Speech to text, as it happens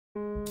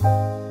Hi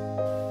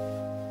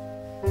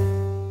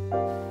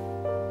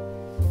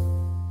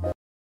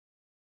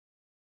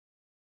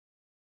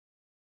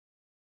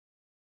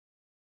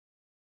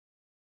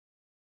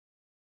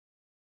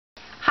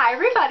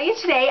everybody,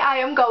 today I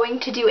am going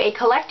to do a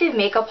collective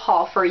makeup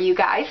haul for you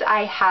guys.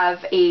 I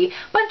have a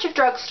bunch of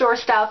drugstore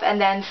stuff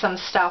and then some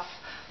stuff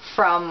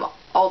from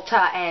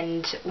Ulta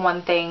and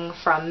one thing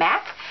from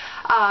MAC.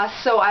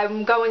 So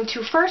I'm going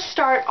to first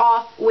start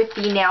off with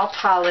the nail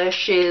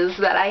polishes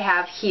that I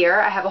have here.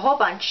 I have a whole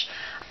bunch.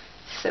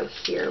 So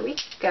here we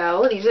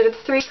go. These are the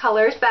three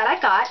colors that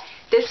I got.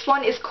 This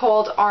one is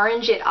called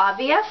Orange It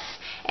Obvious,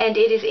 and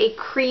it is a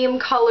cream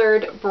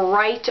colored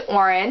bright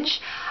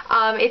orange.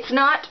 It's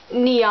not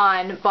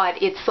neon,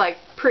 but it's like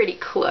pretty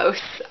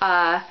close.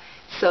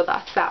 So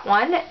that's that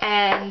one.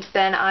 And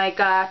then I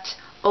got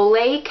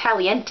Ole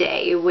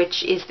Caliente,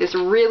 which is this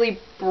really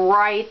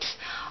bright,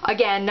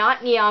 again,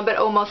 not neon, but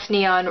almost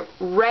neon,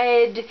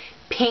 red,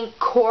 pink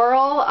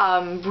coral.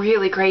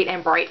 Really great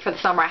and bright for the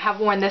summer. I have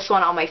worn this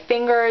one on my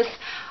fingers.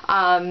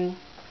 And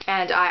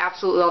I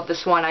absolutely love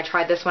this one. I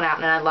tried this one out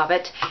and I love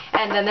it.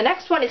 And then the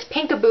next one is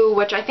Pink-a-Boo,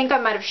 which I think I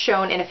might have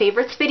shown in a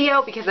favorites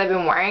video because I've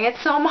been wearing it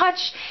so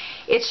much.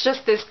 It's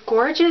just this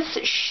gorgeous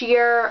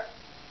sheer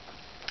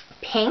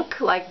pink,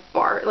 like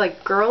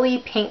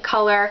girly pink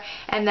color,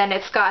 and then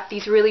it's got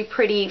these really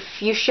pretty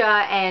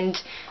fuchsia and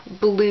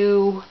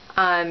blue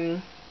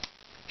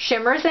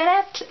shimmers in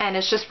it, and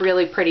it's just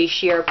really pretty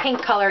sheer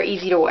pink color,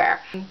 easy to wear.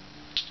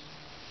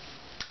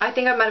 I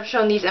think I might have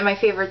shown these in my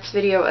favorites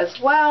video as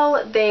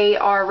well. They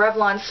are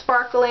Revlon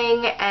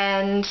Sparkeling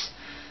and,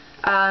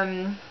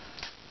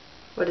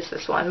 what is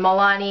this one?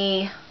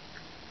 Minali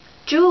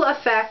Jewel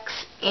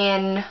Effects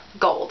in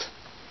gold.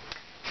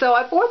 So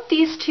I bought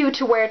these two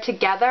to wear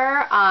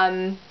together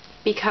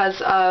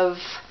because of,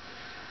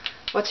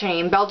 what's her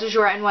name? Belle du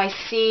Jour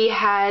NYC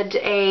had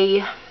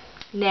a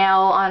nail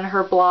on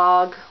her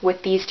blog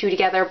with these two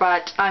together,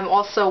 but I'm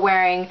also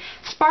wearing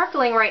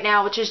Sparkeling right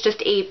now, which is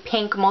just a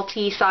pink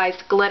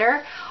multi-sized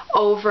glitter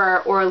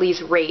over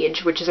Orly's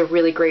Rage, which is a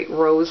really great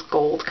rose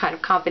gold kind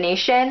of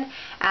combination,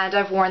 and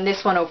I've worn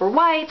this one over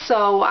white,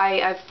 so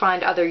I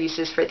find other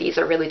uses for these.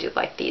 I really do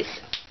like these.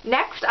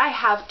 Next, I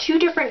have two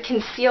different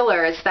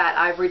concealers that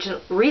I've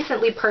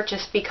recently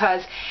purchased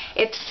because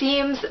it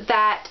seems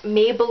that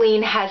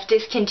Maybelline has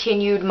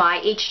discontinued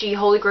my HD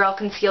Holy Grail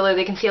concealer,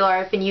 the concealer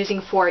I've been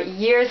using for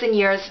years and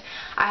years.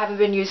 I haven't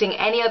been using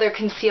any other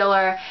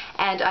concealer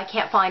and I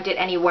can't find it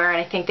anywhere,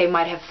 and I think they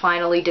might have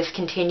finally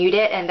discontinued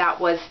it, and that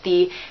was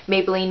the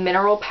Maybelline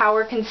Mineral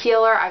Power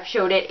Concealer. I've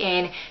showed it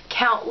in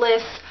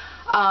countless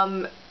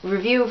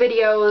review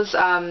videos,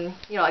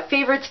 you know, like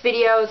favorites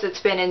videos. It's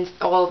been in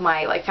all of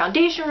my like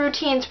foundation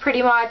routines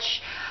pretty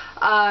much.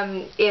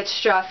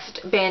 It's just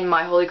been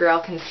my holy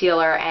grail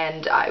concealer,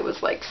 and I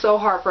was like so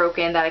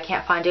heartbroken that I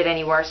can't find it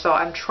anywhere, so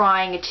I'm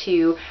trying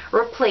to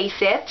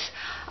replace it.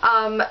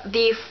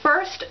 The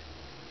first,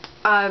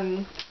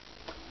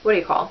 what do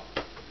you call?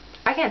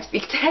 I can't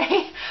speak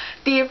today.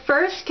 The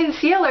first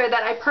concealer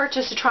that I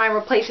purchased to try and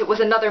replace it was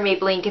another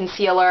Maybelline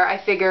concealer.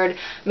 I figured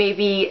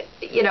maybe,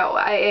 you know,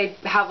 I'd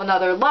have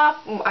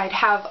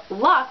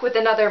luck with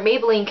another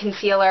Maybelline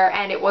concealer,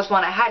 and it was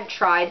one I hadn't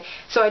tried.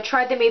 So I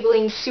tried the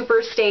Maybelline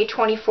Super Stay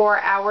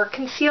 24-Hour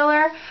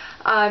Concealer,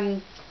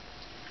 and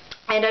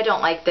I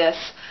don't like this.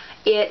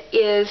 It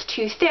is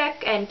too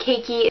thick and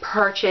cakey.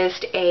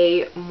 Purchased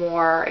a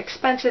more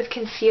expensive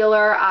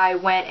concealer. I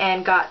went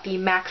and got the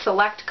MAC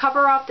Select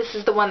cover-up. This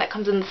is the one that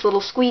comes in this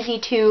little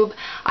squeezy tube.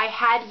 I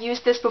had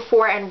used this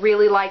before and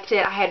really liked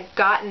it. I had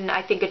gotten,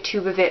 I think, a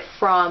tube of it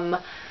from,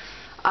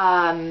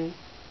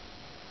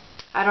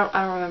 I don't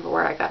remember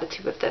where I got a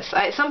tube of this.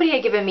 Somebody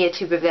had given me a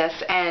tube of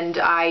this, and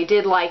I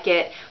did like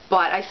it,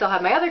 but I still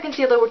have my other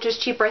concealer, which is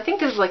cheaper. I think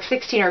this is like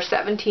 $16 or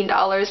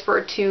 $17 for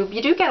a tube.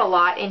 You do get a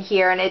lot in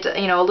here, and it,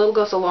 you know, a little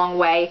goes a long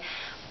way,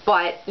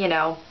 but, you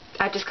know,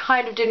 I just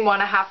kind of didn't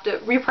want to have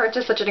to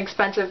repurchase such an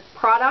expensive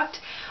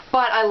product.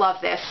 But I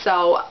love this.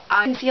 So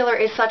concealer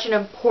is such an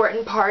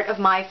important part of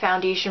my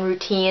foundation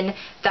routine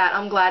that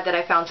I'm glad that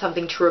I found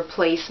something to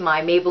replace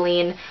my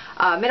Maybelline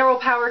Mineral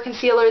Power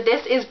Concealer.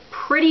 This is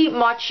pretty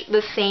much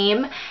the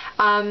same.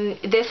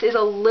 This is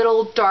a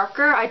little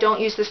darker. I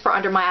don't use this for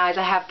under my eyes.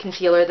 I have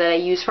concealer that I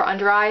use for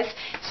under eyes.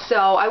 So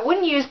I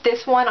wouldn't use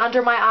this one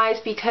under my eyes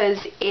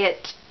because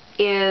it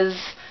is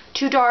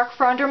too dark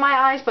for under my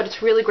eyes, but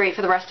it's really great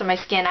for the rest of my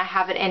skin. I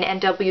have it in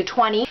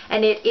NW20,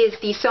 and it is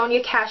the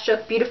Sonia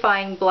Kashuk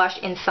Beautifying Blush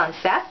in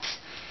Sunset.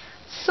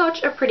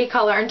 Such a pretty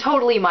color, and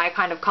totally my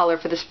kind of color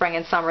for the spring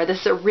and summer. This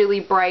is a really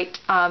bright,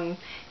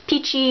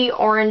 peachy,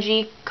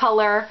 orangey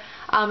color.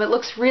 It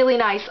looks really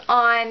nice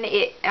on.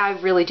 I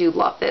really do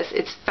love this.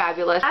 It's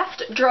fabulous.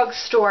 Last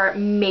drugstore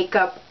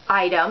makeup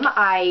item,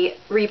 I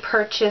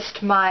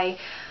repurchased my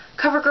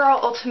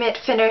CoverGirl Ultimate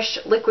Finish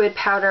Liquid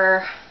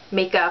Powder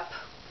Makeup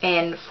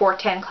in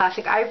 410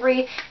 Classic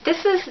Ivory.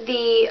 This is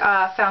the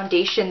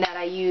foundation that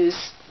I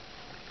use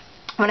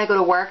when I go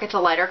to work. It's a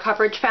lighter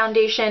coverage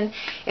foundation.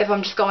 If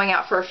I'm just going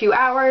out for a few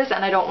hours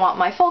and I don't want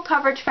my full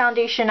coverage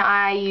foundation,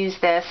 I use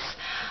this.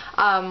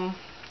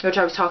 which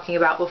I was talking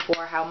about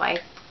before, how my,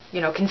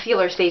 you know,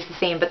 concealer stays the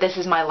same, but this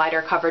is my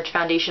lighter coverage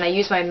foundation. I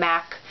use my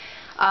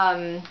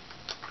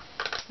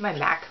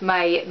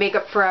my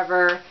Makeup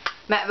Forever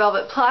Matte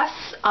Velvet Plus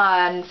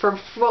for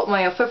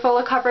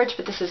fuller coverage,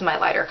 but this is my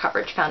lighter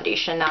coverage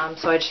foundation,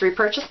 so I just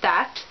repurchased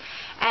that.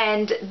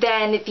 And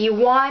then the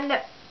one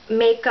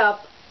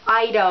makeup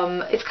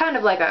item, it's kind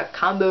of like a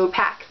combo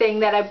pack thing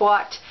that I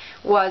bought,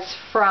 was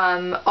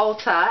from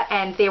Ulta,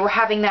 and they were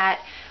having that,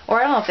 or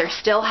I don't know if they're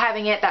still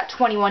having it, that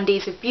 21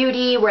 Days of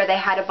Beauty, where they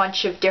had a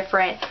bunch of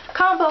different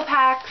combo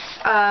packs,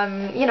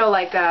 you know,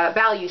 like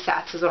value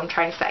sets is what I'm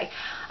trying to say.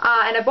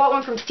 And I bought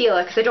one from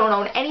Stila because I don't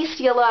own any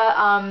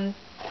Stila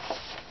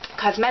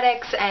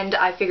cosmetics, and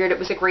I figured it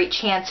was a great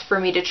chance for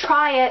me to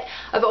try it.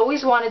 I've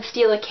always wanted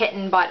Stila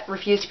Kitten, but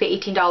refused to pay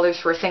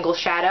 $18 for a single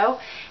shadow,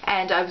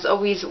 and I was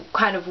always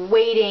kind of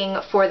waiting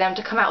for them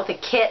to come out with a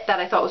kit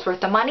that I thought was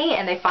worth the money,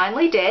 and they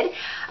finally did.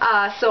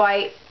 So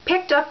I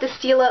picked up the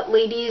Stila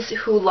Ladies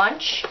Who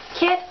Lunch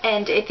kit,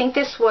 and I think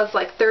this was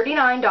like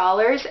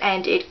 $39,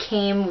 and it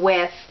came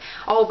with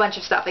a whole bunch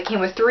of stuff. It came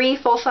with 3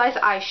 full-size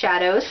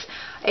eyeshadows.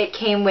 It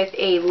came with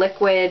a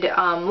liquid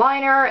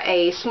liner,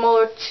 a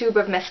smaller tube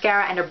of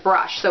mascara, and a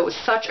brush, so it was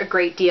such a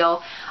great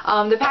deal.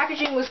 The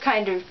packaging was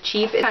kind of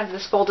cheap. It's kind of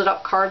this folded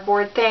up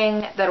cardboard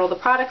thing that all the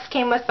products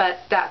came with,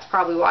 but that's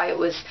probably why it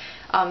was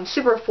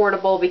super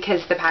affordable,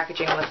 because the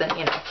packaging wasn't,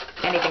 you know,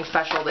 anything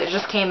special. It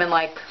just came in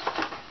like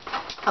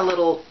a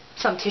little,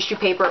 some tissue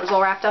paper it was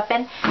all wrapped up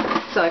in,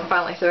 so I can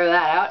finally throw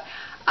that out.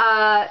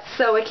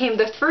 So it came,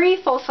 the 3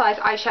 full-size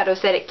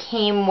eyeshadows that it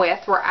came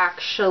with were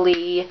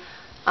actually,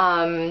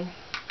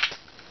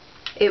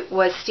 it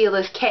was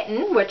Stila's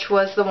Kitten, which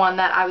was the one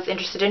that I was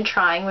interested in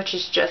trying, which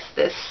is just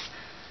this,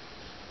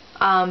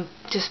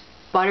 just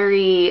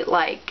buttery,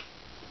 like,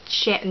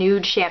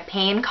 nude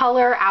champagne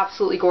color.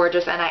 Absolutely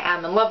gorgeous, and I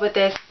am in love with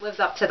this. Lives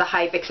up to the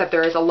hype, except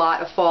there is a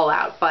lot of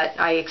fallout, but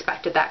I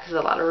expected that because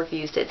a lot of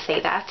reviews did say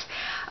that.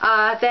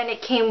 Then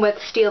it came with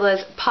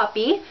Stila's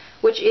Puppy,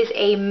 which is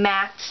a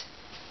matte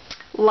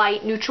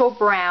light neutral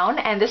brown,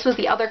 and this was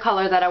the other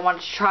color that I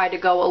wanted to try to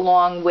go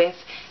along with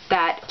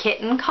that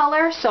kitten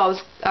color, so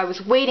I was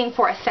waiting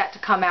for a set to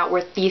come out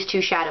with these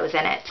 2 shadows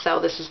in it,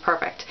 so this is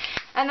perfect.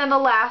 And then the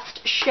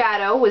last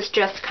shadow was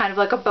just kind of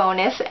like a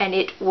bonus, and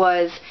it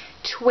was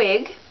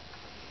Twig,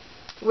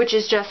 which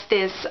is just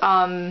this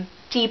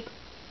deep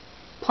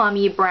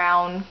plummy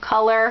brown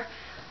color.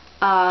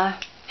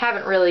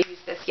 Haven't really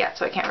used this yet,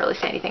 so I can't really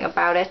say anything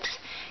about it.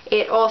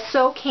 It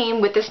also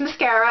came with this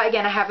mascara.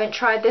 Again, I haven't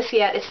tried this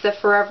yet. It's the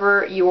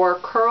Forever Your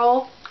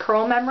Curl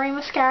Memory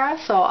Mascara.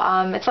 So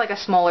it's like a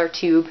smaller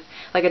tube,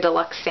 like a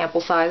deluxe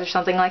sample size or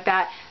something like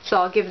that. So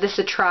I'll give this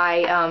a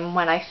try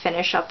when I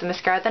finish up the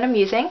mascara that I'm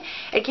using.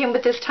 It came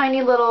with this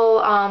tiny little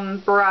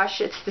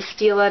brush. It's the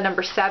Stila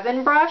No.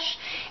 7 brush.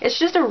 It's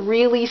just a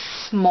really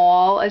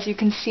small, as you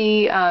can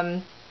see,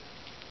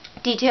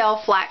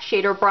 detail flat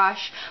shader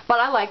brush, but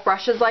I like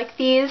brushes like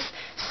these,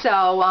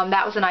 so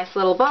that was a nice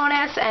little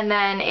bonus. And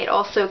then it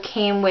also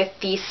came with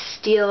the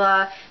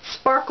Stila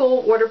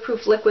Sparkle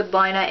Waterproof Liquid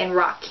Liner in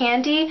Rock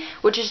Candy,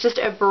 which is just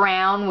a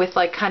brown with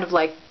like kind of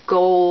like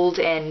gold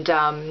and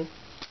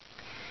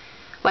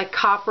like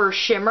copper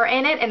shimmer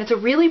in it, and it's a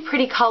really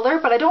pretty color,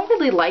 but I don't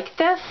really like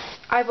this.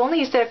 I've only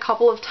used it a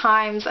couple of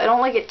times. I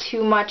don't like it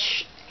too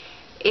much.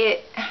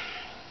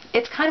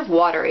 It's kind of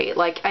watery.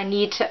 Like, I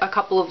need a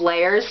couple of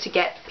layers to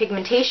get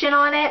pigmentation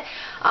on it,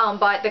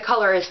 but the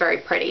color is very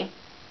pretty.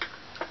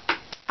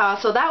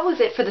 So that was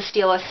it for the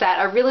Stila set.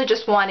 I really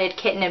just wanted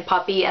Kitten and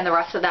Puppy, and the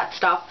rest of that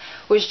stuff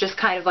was just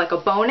kind of like a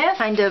bonus.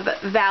 Kind of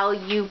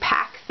value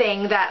pack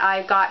thing that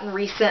I've gotten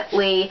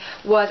recently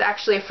was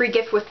actually a free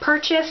gift with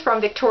purchase from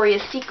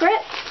Victoria's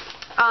Secret.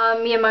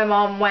 Me and my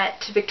mom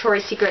went to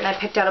Victoria's Secret, and I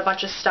picked out a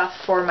bunch of stuff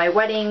for my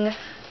wedding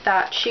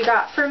that she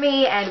got for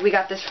me, and we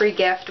got this free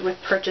gift with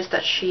purchase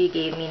that she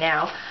gave me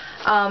now.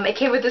 It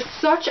came with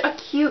such a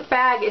cute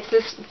bag. It's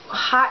this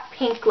hot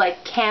pink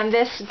like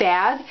canvas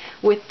bag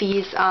with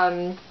these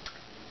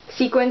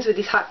sequins, with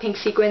these hot pink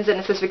sequins, and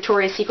it says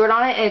Victoria's Secret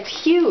on it, and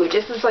it's huge.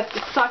 This is like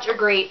such a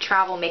great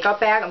travel makeup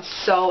bag. I'm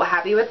so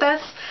happy with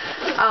this.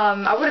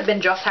 I would have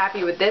been just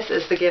happy with this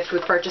as the gift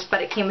with purchase,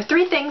 but it came with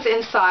 3 things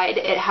inside.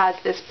 It has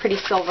this pretty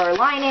silver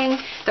lining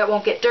that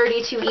won't get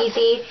dirty too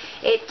easy.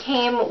 It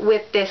came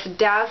with this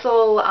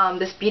Dazzle,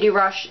 this Beauty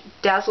Rush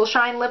Dazzle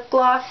Shine lip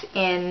gloss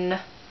in,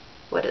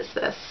 what is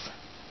this?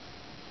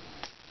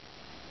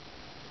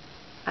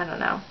 I don't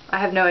know. I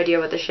have no idea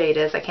what the shade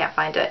is. I can't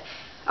find it.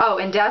 Oh,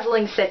 and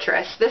Dazzling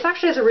Citrus. This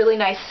actually has a really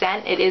nice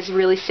scent. It is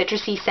really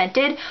citrusy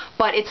scented,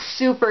 but it's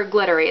super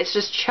glittery. It's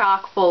just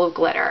chock full of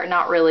glitter.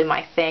 Not really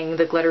my thing,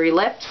 the glittery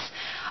lips.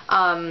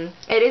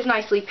 It is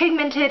nicely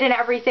pigmented and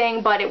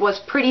everything, but it was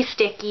pretty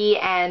sticky,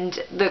 and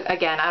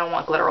again, I don't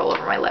want glitter all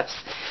over my lips.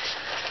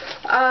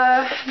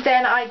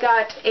 Then I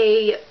got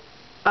a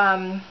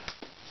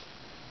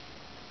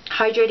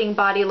hydrating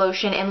body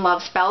lotion in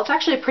Love Spell. It's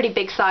actually a pretty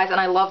big size, and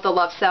I love the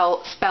Love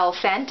Spell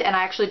scent, and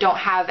I actually don't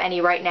have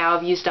any right now.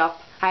 I've used up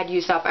I had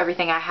used up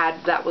everything I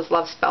had that was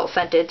Love Spell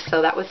scented,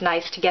 so that was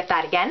nice to get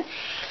that again.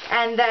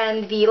 And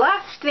then the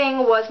last thing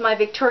was my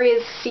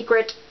Victoria's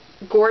Secret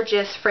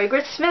Gorgeous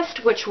Fragrance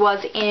Mist, which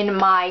was in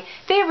my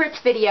favorites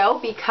video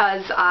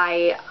because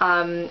I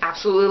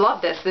absolutely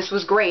love this. This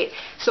was great.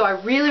 So I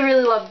really,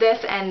 really love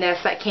this and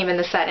this that came in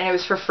the set, and it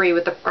was for free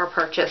with our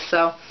purchase.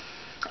 So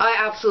I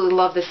absolutely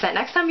love this scent.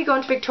 Next time you go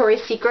into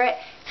Victoria's Secret,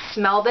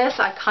 smell this.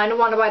 I kind of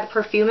want to buy the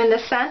perfume in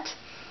this scent.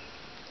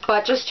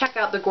 But just check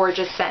out the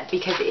gorgeous scent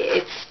because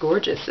it's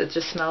gorgeous. It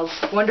just smells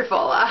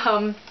wonderful.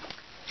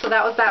 So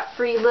that was that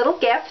free little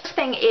gift.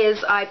 Thing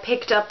is, I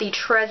picked up the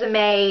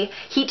Tresemme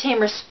Heat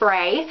Tamer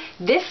Spray.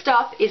 This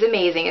stuff is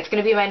amazing. It's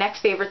going to be my next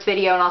favorites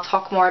video, and I'll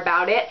talk more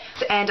about it.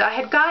 And I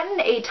had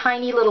gotten a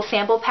tiny little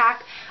sample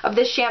pack of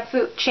this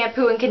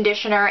shampoo and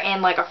conditioner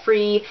and like a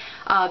free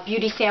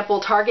beauty sample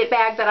Target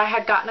bag that I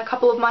had gotten a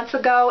couple of months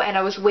ago, and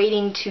I was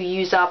waiting to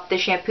use up the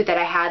shampoo that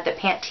I had, the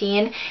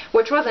Pantene,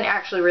 which wasn't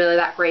actually really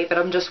that great, but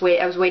I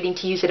was waiting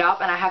to use it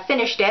up, and I have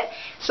finished it.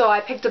 So I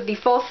picked up the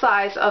full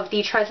size of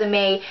the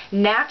Tresemme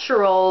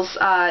Naturals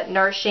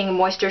Nourishing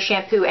Moisture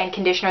Shampoo and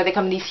Conditioner. They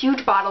come in these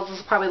huge bottles. This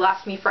will probably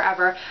last me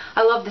forever.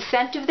 I love the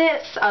scent of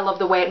this. I love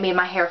the way it made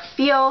my hair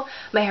feel.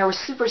 My hair was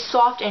super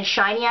soft and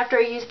shiny after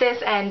I used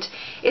this, and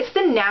it's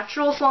the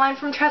Naturals line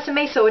from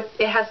Tresemme, so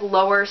it has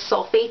lower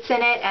sulfates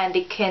in it, and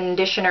the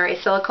conditioner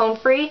is silicone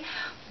free,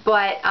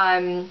 but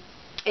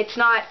it's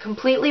not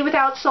completely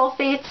without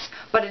sulfates,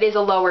 but it is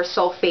a lower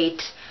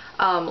sulfate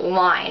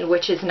line,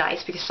 which is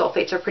nice because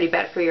sulfates are pretty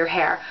bad for your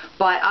hair.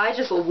 But I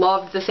just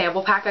loved the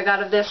sample pack I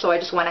got of this, so I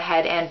just went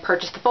ahead and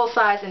purchased the full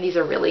size, and these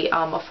are really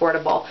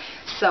affordable.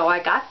 So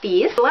I got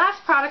these. The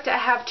last product I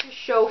have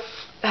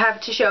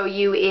to show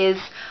you is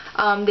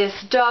this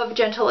Dove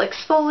Gentle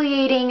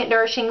Exfoliating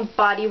Nourishing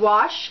Body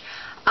Wash.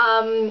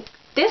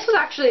 This was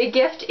actually a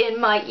gift in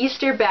my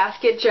Easter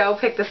basket. Joe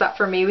picked this up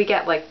for me. We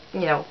get, like,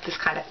 you know, this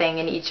kind of thing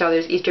in each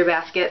other's Easter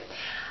basket.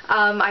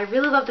 I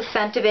really love the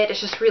scent of it. It's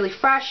just really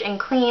fresh and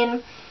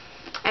clean.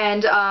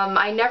 And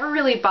I never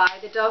really buy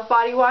the Dove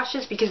body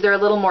washes because they're a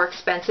little more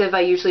expensive.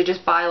 I usually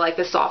just buy like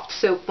the soft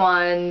soap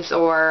ones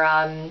or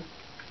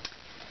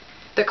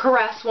the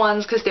Caress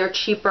ones because they're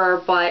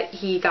cheaper, but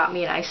he got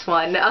me a nice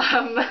one.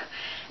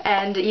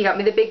 And he got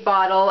me the big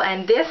bottle,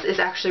 and this is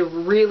actually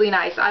really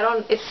nice. I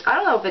don't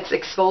know if it's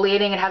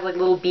exfoliating. It has like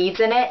little beads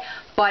in it,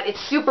 but it's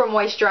super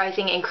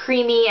moisturizing and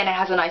creamy, and it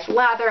has a nice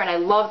lather, and I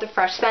love the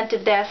fresh scent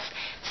of this.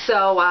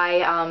 So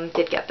I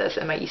did get this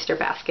in my Easter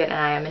basket, and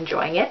I am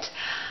enjoying it.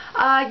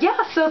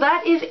 Yeah, so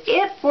that is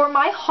it for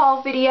my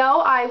haul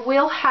video. I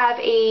will have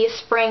a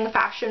spring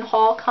fashion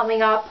haul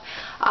coming up.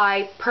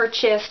 I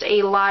purchased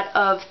a lot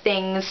of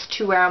things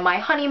to wear on my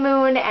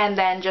honeymoon, and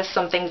then just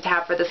some things to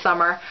have for the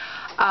summer.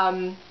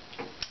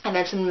 And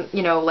then some,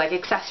 you know, like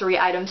accessory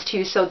items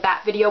too, so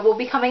that video will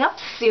be coming up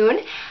soon.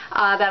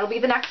 That'll be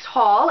the next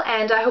haul,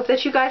 and I hope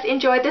that you guys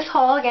enjoyed this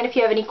haul. Again, if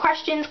you have any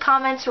questions,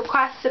 comments,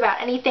 requests about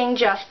anything,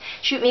 just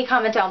shoot me a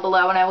comment down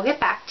below and I will get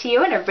back to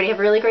you, and everybody have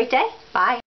a really great day. Bye!